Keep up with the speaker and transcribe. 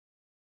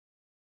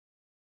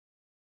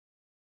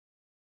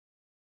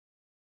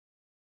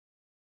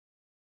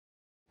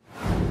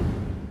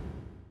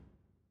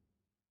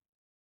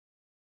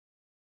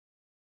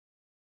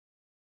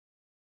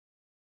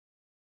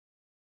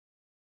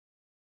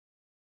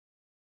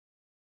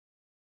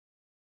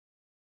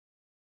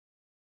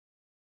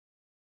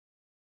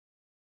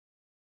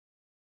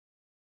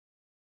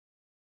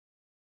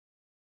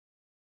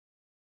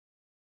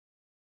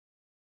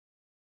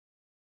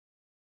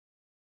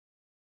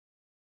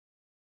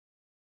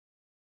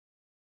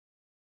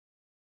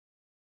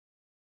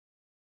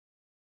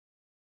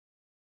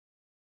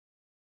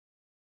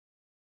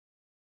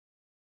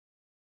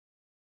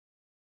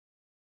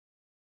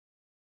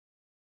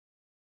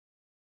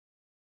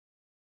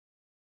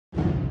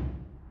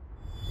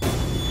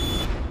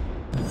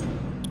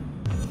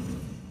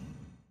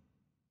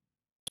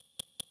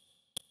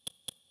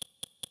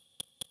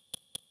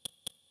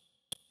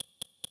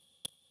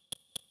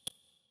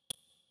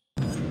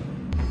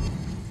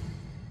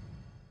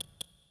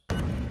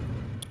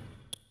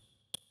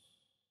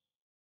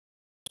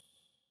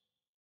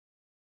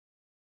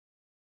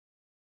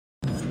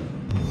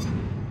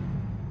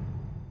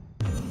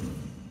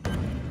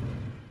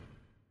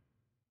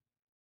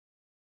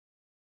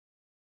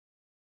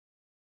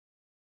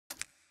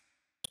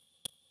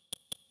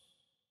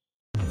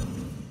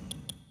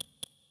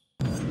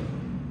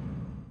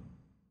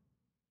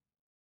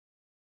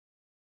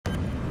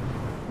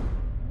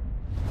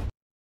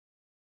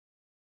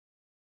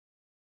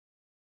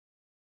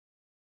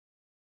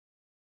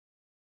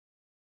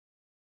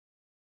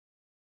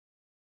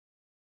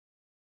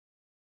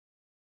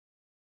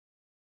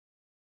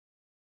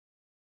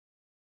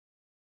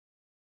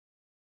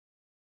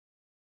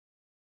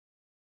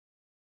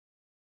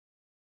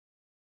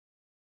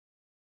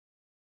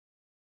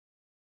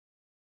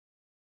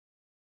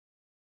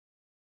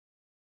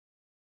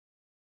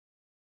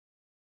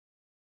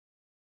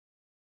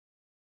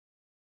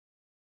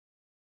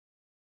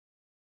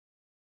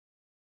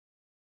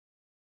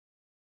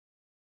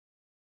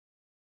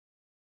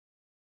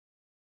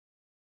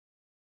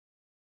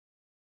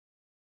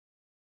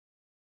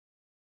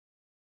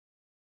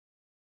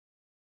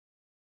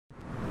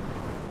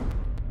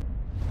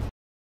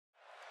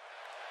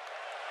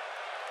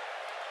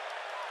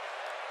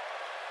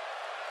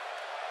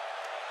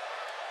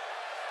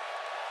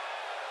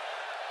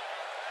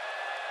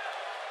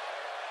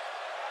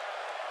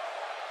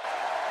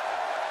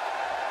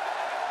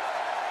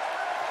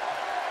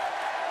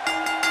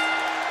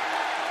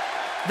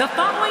The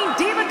following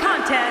Diva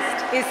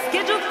contest is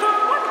scheduled for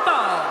one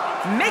fall.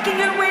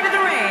 Making her way to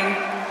the ring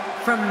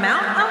from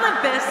Mount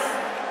Olympus,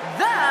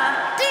 the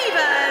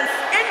Divas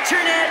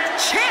Internet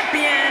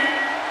Champion,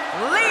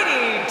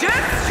 Lady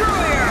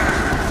Destroyer.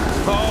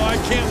 Oh,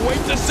 I can't wait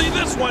to see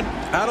this one.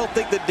 I don't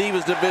think the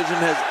Divas division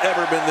has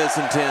ever been this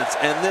intense,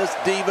 and this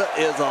Diva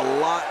is a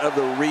lot of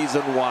the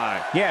reason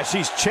why. Yeah,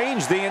 she's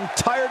changed the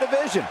entire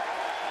division.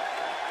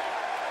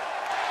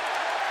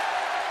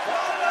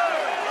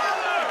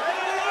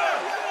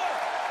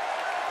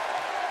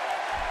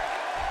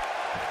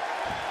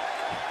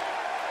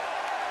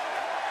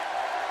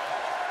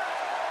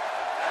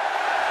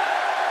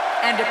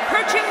 And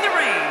approaching the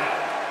ring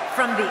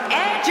from the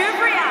edge of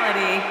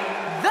reality,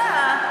 the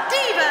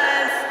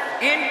Divas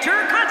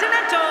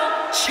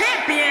Intercontinental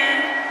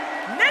Champion,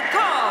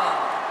 Nicole.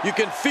 You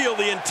can feel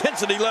the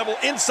intensity level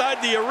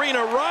inside the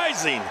arena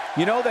rising.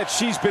 You know that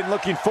she's been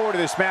looking forward to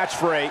this match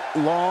for a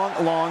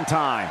long, long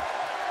time.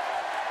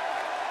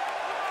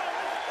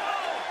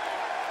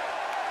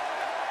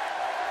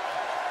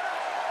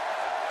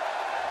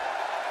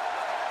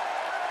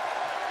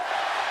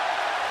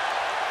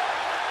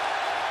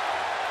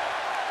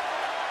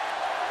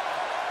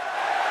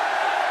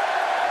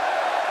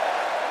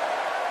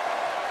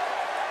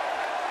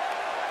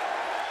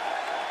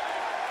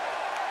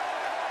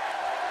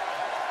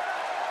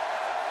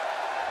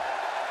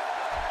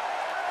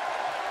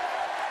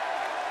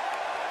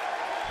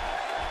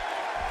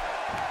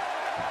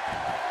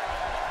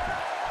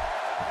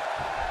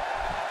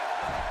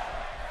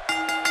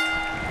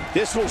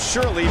 This will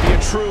surely be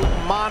a true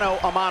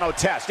mano-a-mano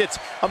test. It's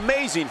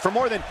amazing. For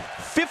more than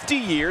 50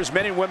 years,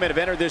 men and women have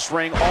entered this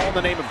ring all in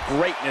the name of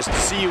greatness to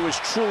see who is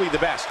truly the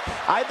best.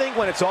 I think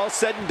when it's all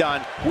said and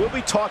done, we'll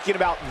be talking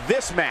about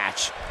this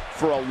match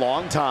for a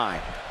long time.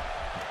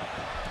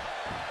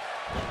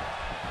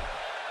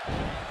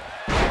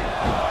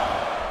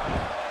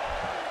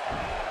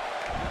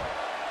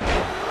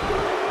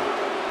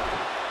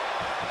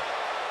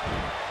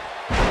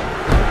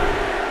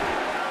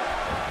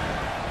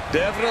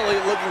 Definitely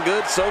looking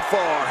good so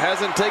far.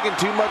 Hasn't taken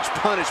too much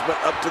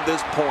punishment up to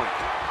this point.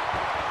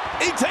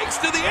 He takes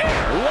to the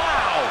air.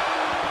 Wow.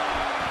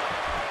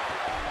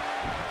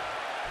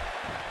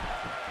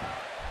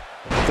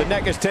 The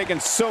neck has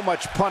taken so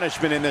much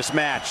punishment in this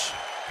match.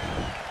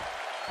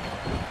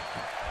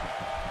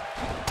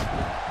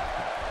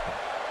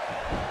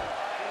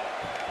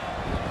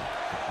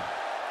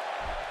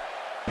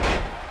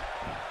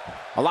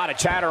 A lot of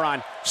chatter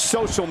on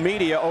social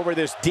media over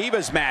this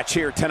Divas match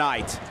here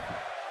tonight.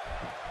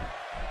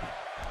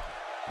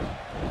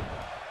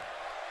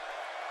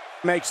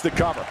 Makes the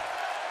cover.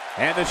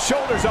 And the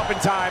shoulders up in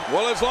time.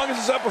 Well, as long as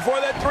it's up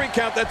before that 3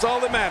 count, that's all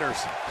that matters.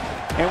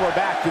 And we're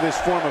back to this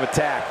form of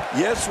attack.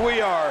 Yes, we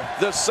are.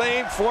 The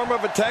same form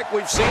of attack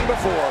we've seen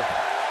before.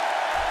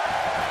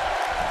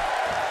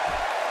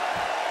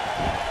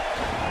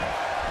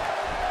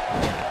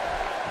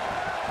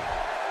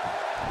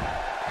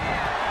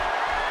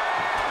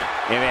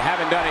 If you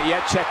haven't done it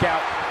yet, check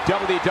out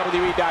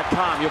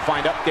WWE.com. You'll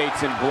find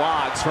updates and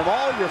blogs from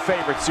all your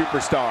favorite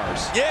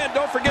superstars. Yeah, and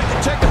don't forget to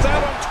check us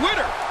out on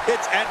Twitter.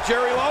 It's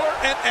 @JerryLawler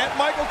and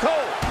 @Michael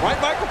Cole. Right,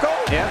 Michael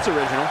Cole? Yeah, it's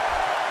original.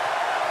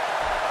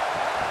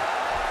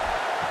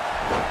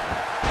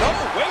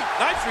 Oh, wait,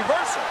 nice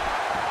reversal.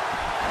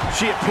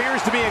 She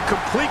appears to be in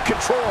complete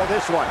control of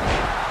this one.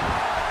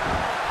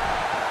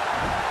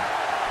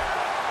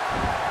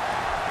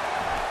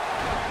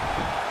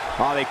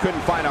 Oh, they couldn't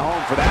find a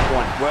home for that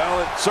one. Well,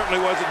 it certainly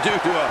wasn't due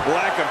to a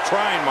lack of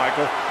trying,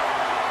 Michael.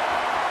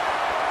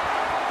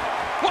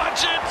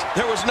 Watch it!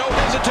 There was no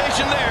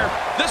hesitation there.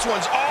 This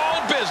one's all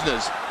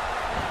business.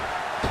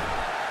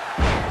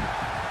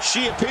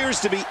 She appears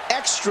to be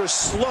extra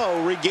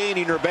slow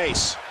regaining her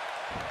base.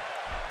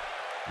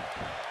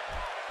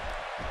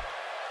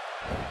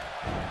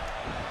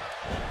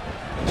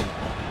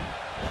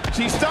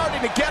 She's starting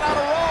to get on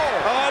a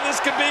roll. Oh, this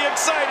could be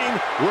exciting.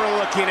 We're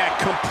looking at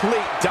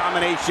complete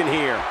domination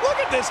here. Look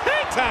at this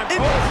hang time.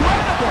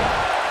 Incredible.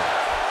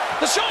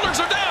 The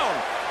shoulders are down.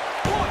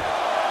 1,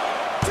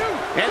 2.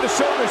 And the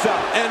shoulders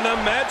up. And the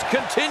match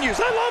continues.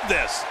 I love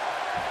this.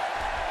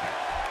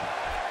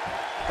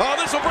 Oh,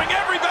 this will bring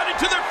everybody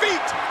to their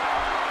feet.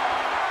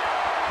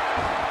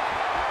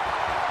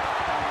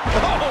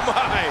 Oh,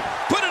 my.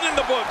 Put it in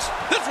the books.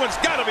 This one's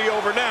got to be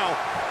over now.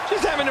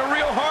 She's having a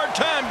real hard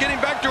time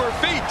getting back to her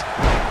feet.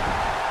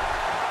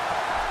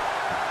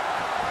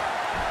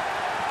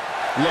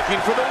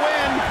 Looking for the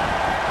win.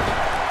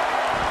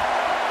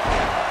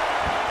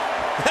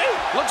 Hey,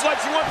 looks like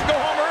she wants to go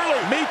home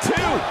early. Me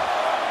too.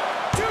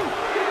 2.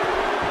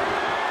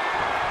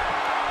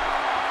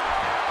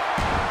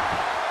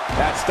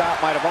 That stop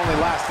might have only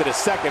lasted a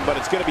second, but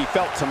it's going to be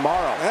felt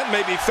tomorrow. That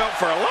may be felt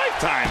for a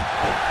lifetime.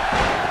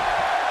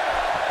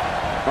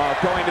 Oh,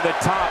 going to the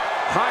top.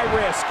 High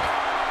risk.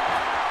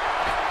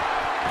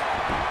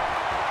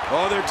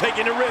 Oh, they're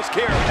taking a risk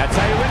here. That's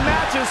how you win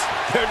matches.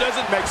 There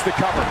doesn't. Makes the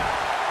cover.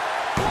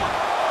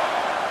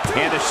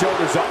 And the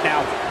shoulders up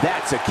now.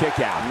 That's a kick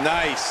out.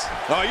 Nice.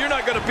 Oh, you're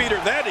not going to beat her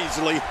that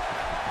easily.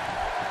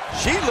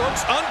 She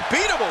looks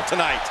unbeatable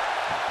tonight.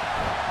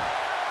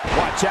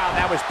 Watch out,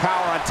 that was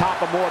power on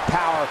top of more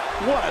power.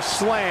 What a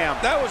slam.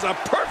 That was a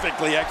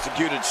perfectly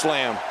executed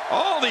slam.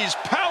 All these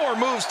power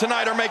moves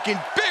tonight are making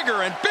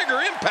bigger and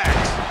bigger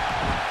impacts.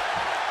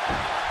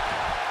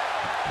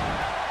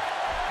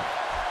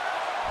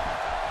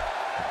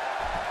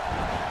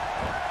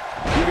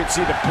 You can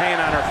see the pain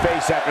on her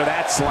face after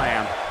that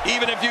slam.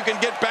 Even if you can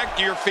get back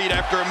to your feet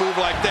after a move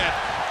like that,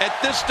 at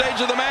this stage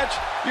of the match,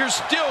 you're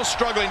still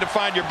struggling to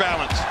find your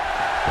balance.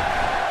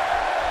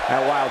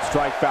 That wild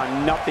strike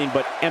found nothing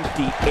but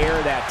empty air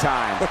that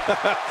time.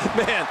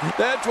 Man,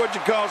 that's what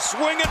you call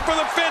swinging for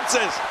the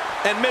fences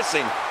and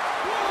missing.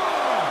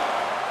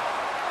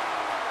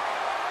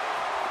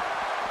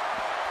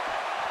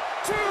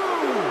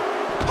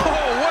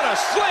 Oh, what a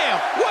slam!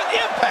 What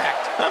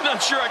impact! I'm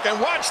not sure I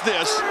can watch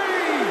this.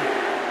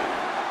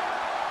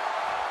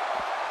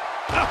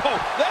 Oh,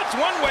 that's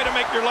one way to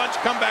make your lunch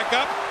come back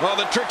up. Well,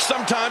 the trick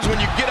sometimes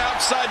when you get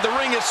outside the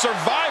ring is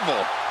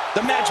survival.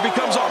 The match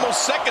becomes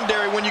almost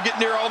secondary when you get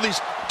near all these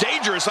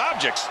dangerous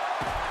objects.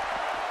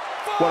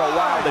 What a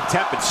wild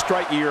attempt at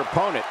striking your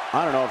opponent.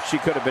 I don't know if she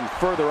could have been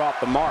further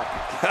off the mark.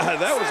 That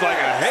was like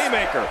a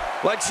haymaker,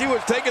 like she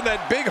was taking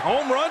that big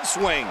home run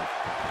swing.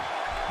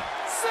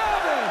 7.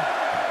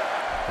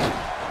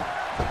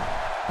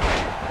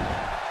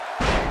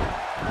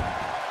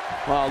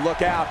 Well,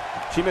 look out.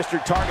 She missed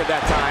her target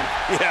that time.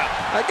 Yeah,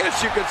 I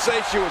guess you could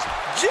say she was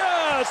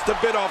just a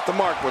bit off the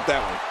mark with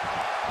that one.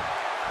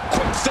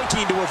 Quick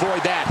thinking to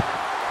avoid that.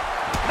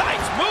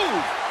 Nice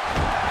move.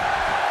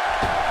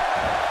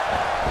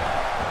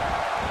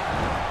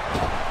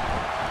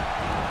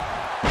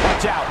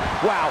 Watch out.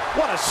 Wow,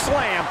 what a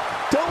slam.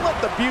 Don't let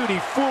the beauty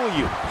fool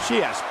you.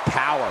 She has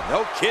power.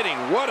 No kidding.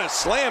 What a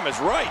slam is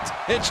right.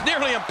 It's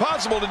nearly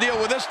impossible to deal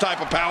with this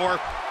type of power.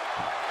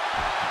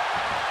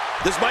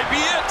 This might be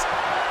it.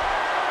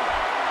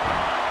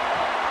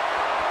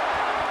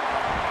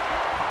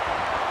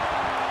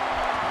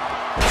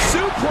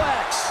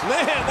 Suplex.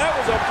 Man, that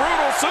was a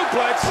brutal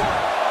suplex. 1,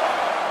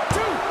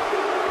 2,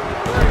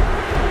 3.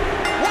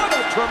 What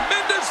a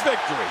tremendous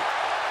victory.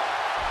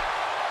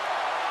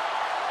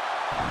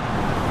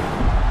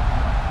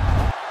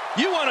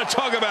 You want to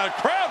talk about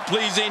crowd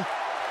pleasing?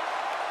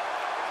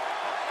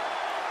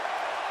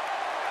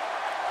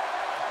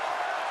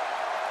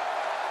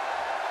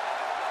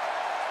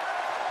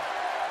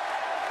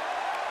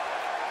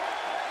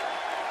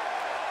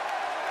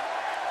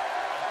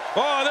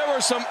 Oh, there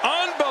were some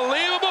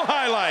unbelievable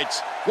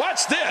highlights.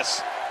 Watch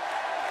this.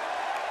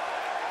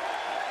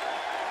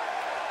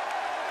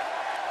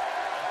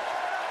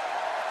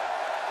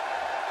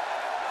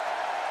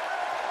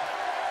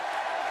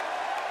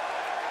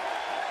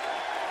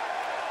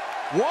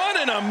 One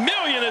in a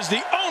million is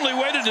the only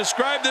way to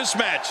describe this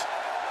match.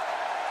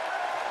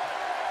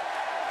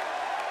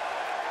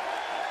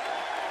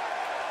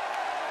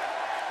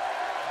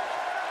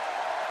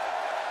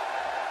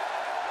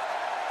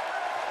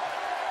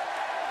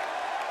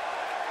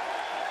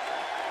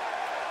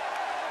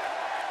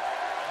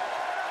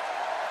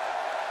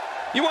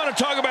 You want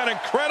to talk about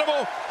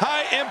incredible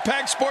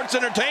high-impact sports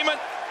entertainment?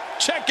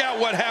 Check out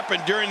what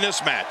happened during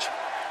this match.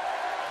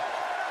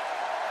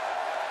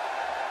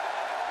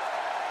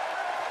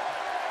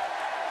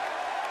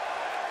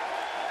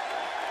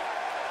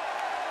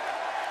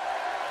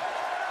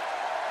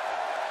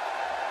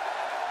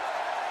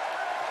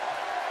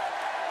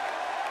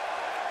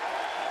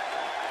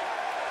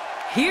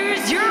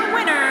 Here's your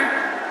winner,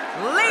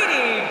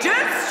 Lady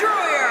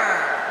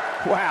Destroyer.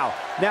 Wow,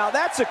 now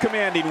that's a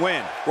commanding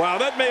win. Wow,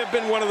 that may have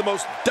been one of the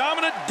most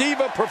dominant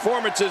diva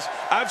performances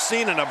I've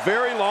seen in a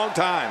very long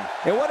time.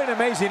 And what an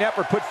amazing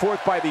effort put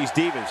forth by these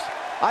divas.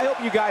 I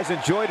hope you guys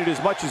enjoyed it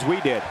as much as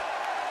we did.